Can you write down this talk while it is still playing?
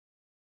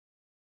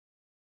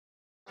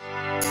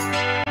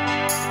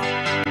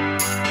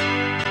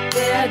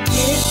are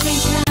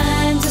different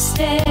kinds of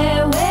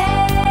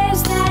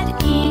stairways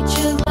that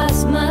each of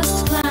us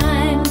must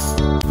climb.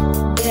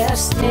 There are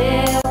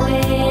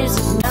stairways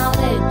of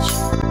knowledge,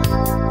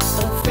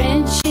 of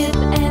friendship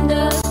and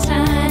of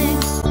time.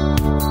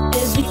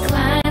 As we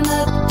climb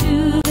up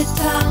to the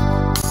top,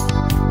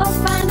 or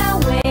find our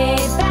way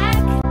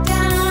back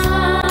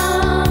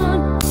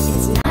down,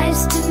 it's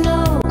nice to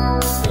know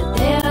that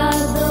there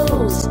are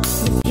those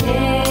who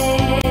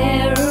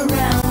care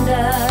around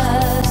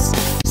us.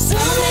 So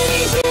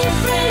many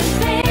different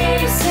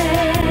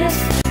faces,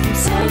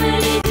 so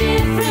many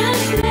different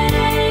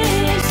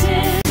places.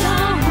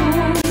 Our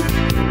home,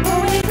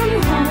 away from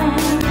home,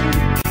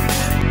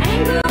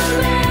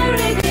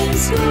 Anglo-American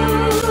School.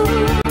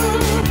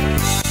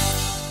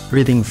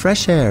 Breathing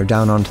fresh air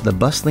down onto the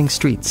bustling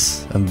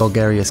streets of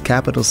Bulgaria's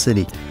capital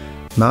city,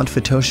 Mount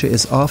Vitosha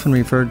is often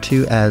referred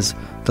to as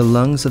the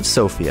lungs of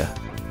Sofia.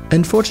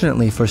 And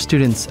fortunately for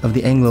students of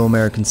the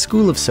Anglo-American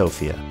School of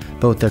Sofia,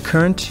 both their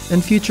current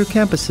and future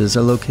campuses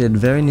are located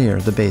very near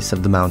the base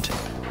of the mountain.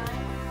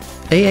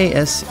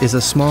 AAS is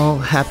a small,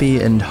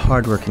 happy, and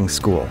hardworking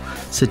school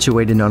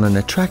situated on an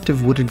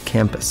attractive wooded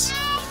campus,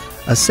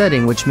 a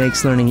setting which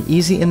makes learning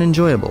easy and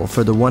enjoyable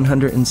for the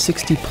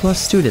 160-plus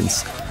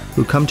students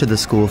who come to the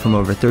school from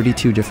over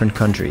 32 different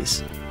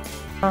countries.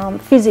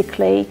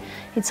 Physically,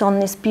 it's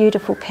on this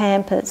beautiful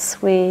campus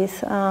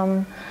with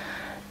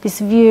this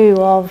view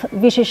of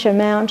Vitosha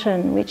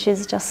mountain, which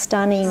is just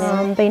stunning.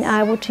 Being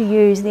able to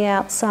use the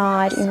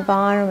outside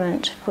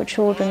environment for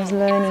children's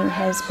learning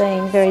has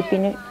been very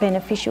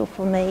beneficial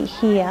for me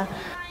here.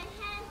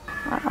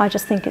 I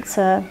just think it's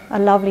a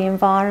lovely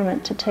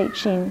environment to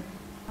teach in.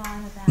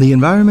 The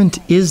environment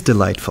is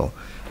delightful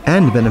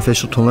and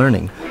beneficial to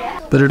learning,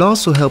 but it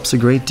also helps a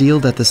great deal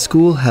that the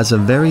school has a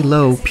very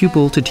low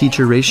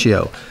pupil-to-teacher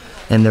ratio,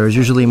 and there is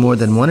usually more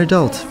than one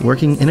adult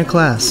working in a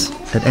class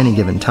at any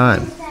given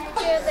time.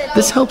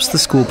 This helps the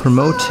school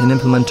promote and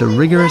implement a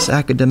rigorous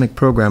academic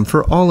program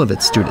for all of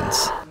its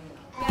students.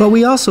 But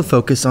we also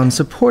focus on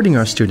supporting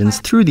our students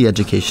through the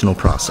educational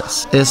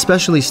process,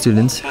 especially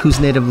students whose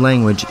native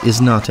language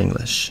is not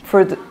English.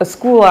 For a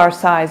school our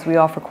size, we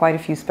offer quite a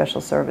few special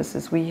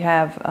services. We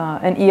have,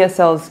 and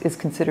ESL is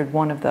considered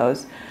one of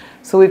those.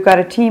 So we've got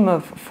a team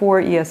of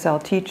 4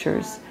 ESL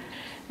teachers,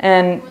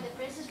 and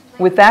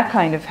with that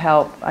kind of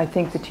help, I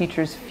think the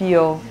teachers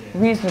feel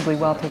reasonably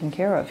well taken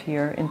care of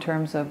here in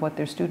terms of what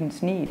their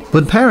students need.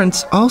 But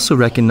parents also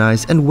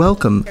recognize and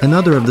welcome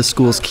another of the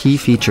school's key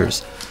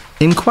features,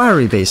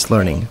 inquiry-based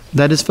learning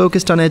that is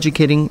focused on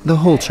educating the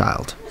whole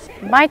child.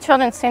 My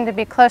children seem to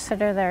be closer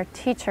to their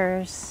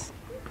teachers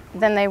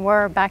than they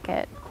were back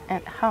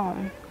at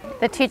home.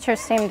 The teachers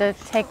seem to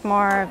take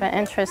more of an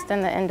interest in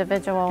the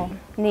individual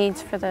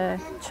needs for the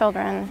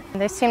children.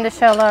 They seem to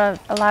show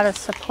a lot of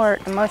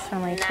support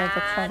emotionally to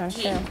the children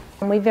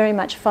too. We very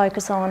much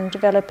focus on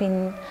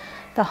developing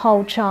the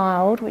whole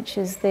child, which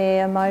is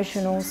their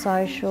emotional,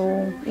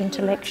 social,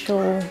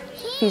 intellectual,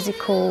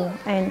 physical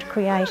and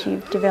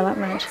creative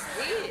development.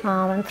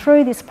 And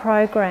through this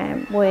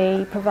program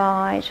we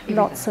provide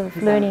lots of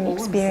learning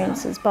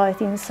experiences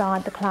both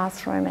inside the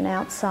classroom and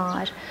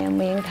outside, and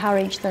we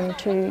encourage them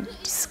to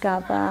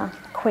discover,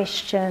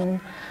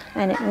 question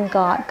and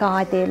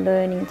guide their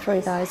learning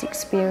through those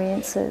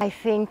experiences. I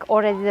think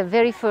already the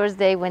very first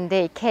day when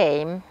they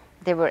came,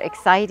 they were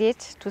excited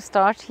to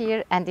start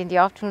here, and in the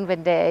afternoon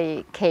when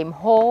they came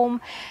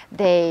home,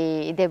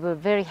 they were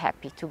very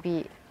happy to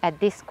be at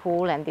this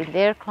school and in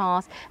their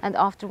class, and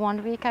after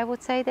 1 week I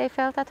would say they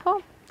felt at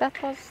home.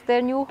 That was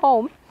their new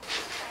home.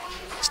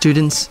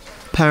 Students,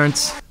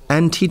 parents,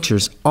 and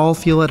teachers all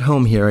feel at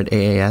home here at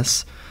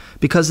AAS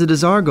because it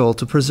is our goal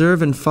to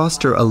preserve and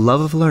foster a love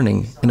of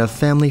learning in a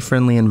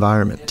family-friendly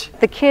environment.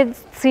 The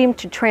kids seem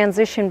to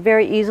transition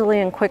very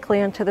easily and quickly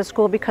into the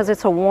school because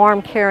it's a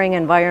warm, caring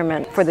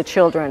environment for the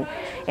children,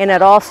 and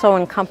it also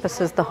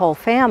encompasses the whole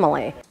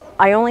family.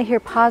 I only hear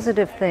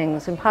positive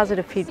things and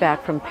positive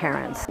feedback from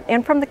parents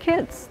and from the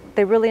kids.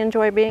 They really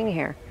enjoy being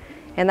here,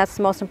 and that's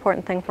the most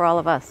important thing for all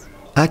of us.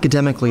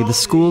 Academically, the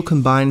school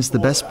combines the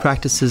best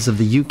practices of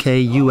the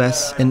UK,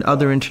 US, and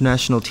other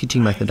international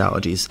teaching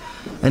methodologies,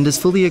 and is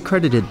fully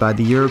accredited by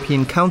the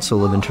European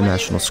Council of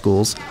International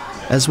Schools,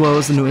 as well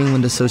as the New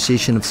England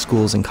Association of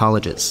Schools and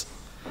Colleges.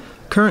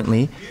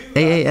 Currently,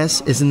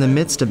 AAS is in the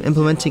midst of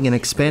implementing an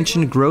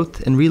expansion,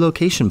 growth, and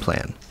relocation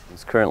plan.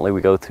 Currently,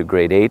 we go through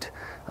grade 8.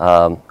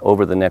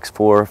 Over the next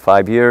 4 or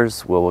 5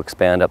 years, we'll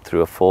expand up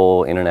through a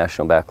full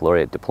International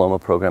Baccalaureate Diploma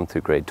program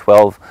through grade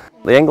 12.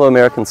 The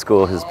Anglo-American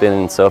School has been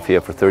in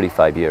Sofia for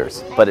 35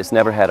 years, but it's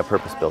never had a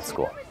purpose-built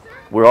school.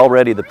 We're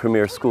already the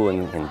premier school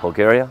in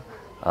Bulgaria.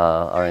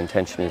 Our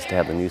intention is to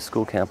have a new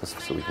school campus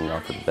so we can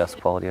offer the best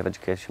quality of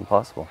education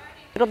possible.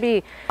 It'll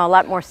be a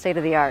lot more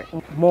state-of-the-art,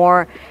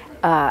 more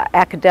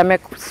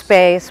academic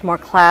space, more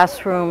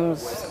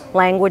classrooms,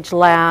 language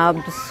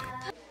labs,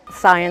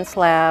 science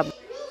labs,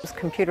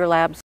 computer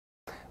labs.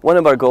 One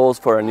of our goals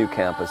for our new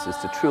campus is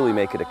to truly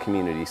make it a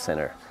community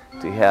center.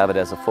 to have it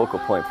as a focal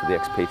point for the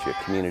expatriate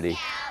community.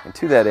 And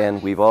to that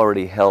end, we've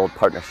already held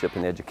partnership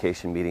and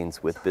education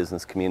meetings with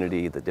business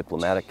community, the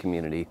diplomatic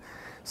community,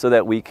 so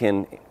that we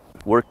can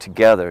work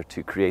together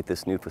to create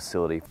this new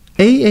facility.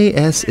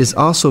 AAS is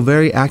also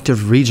very active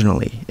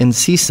regionally in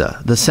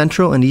CISA, the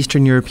Central and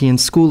Eastern European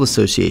School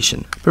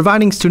Association,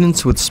 providing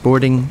students with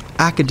sporting,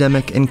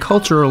 academic, and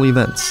cultural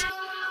events,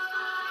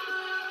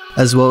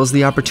 as well as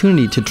the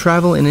opportunity to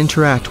travel and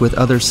interact with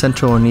other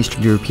Central and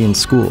Eastern European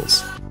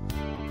schools.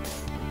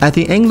 At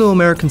the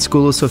Anglo-American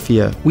School of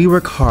Sofia, we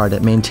work hard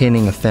at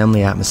maintaining a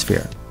family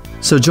atmosphere.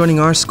 So joining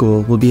our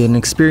school will be an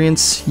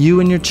experience you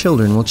and your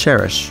children will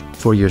cherish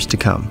for years to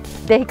come.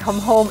 They come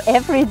home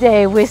every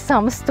day with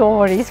some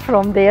stories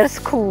from their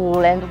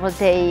school and what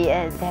they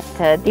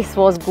that this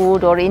was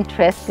good or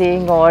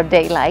interesting, or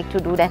they like to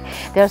do that.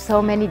 There are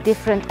so many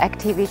different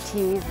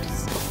activities.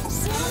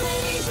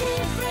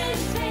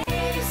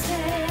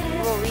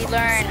 Well, we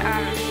learn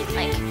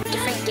like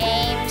different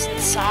games and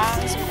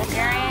songs in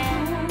Bulgarian.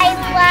 I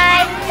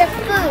like the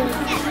food.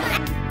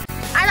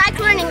 I like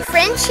learning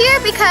French here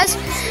because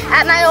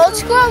at my old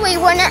school we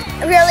wouldn't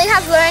really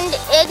have learned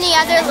any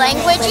other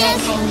languages. When I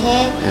came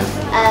here,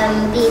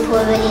 people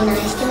were really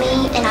nice to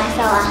me and I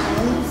felt at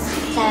home,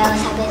 so I was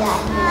happy that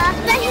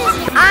I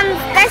moved. On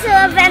special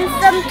events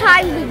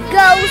sometimes we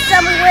go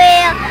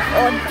somewhere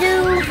or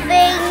do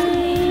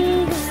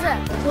things.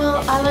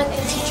 Well, I like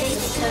the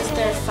teachers because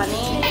they're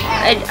funny.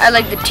 I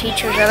like the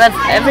teachers. I love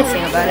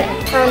everything about it.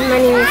 I found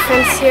many new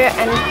friends here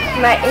and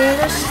my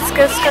English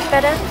skills got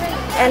better.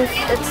 And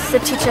the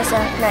teachers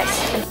are nice.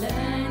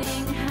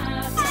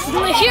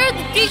 Here,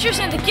 the teachers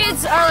and the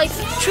kids are like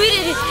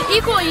treated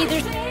equally.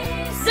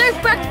 They're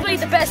practically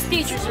the best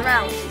teachers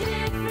around.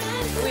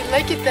 We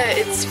like it that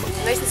it's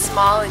nice and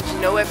small and you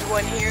know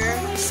everyone here.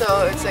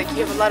 So it's like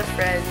you have a lot of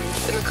friends.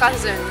 And the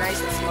classes are nice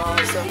and small,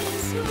 so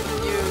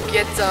you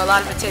get a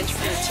lot of attention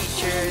from the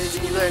teachers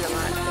and you learn a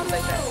lot, things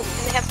like that.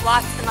 And they have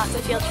lots and lots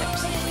of field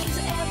trips.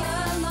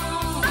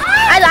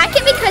 I like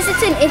it because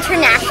it's an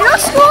international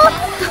school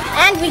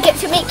and we get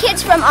to meet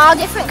kids from all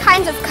different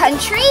kinds of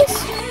countries.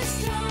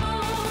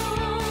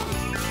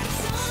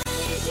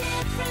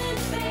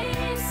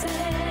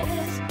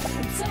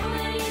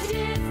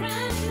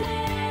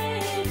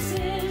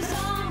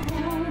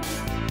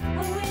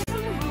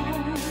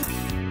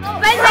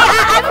 By the way,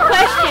 I have a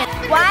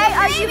question. Why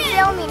are you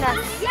filming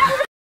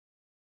us?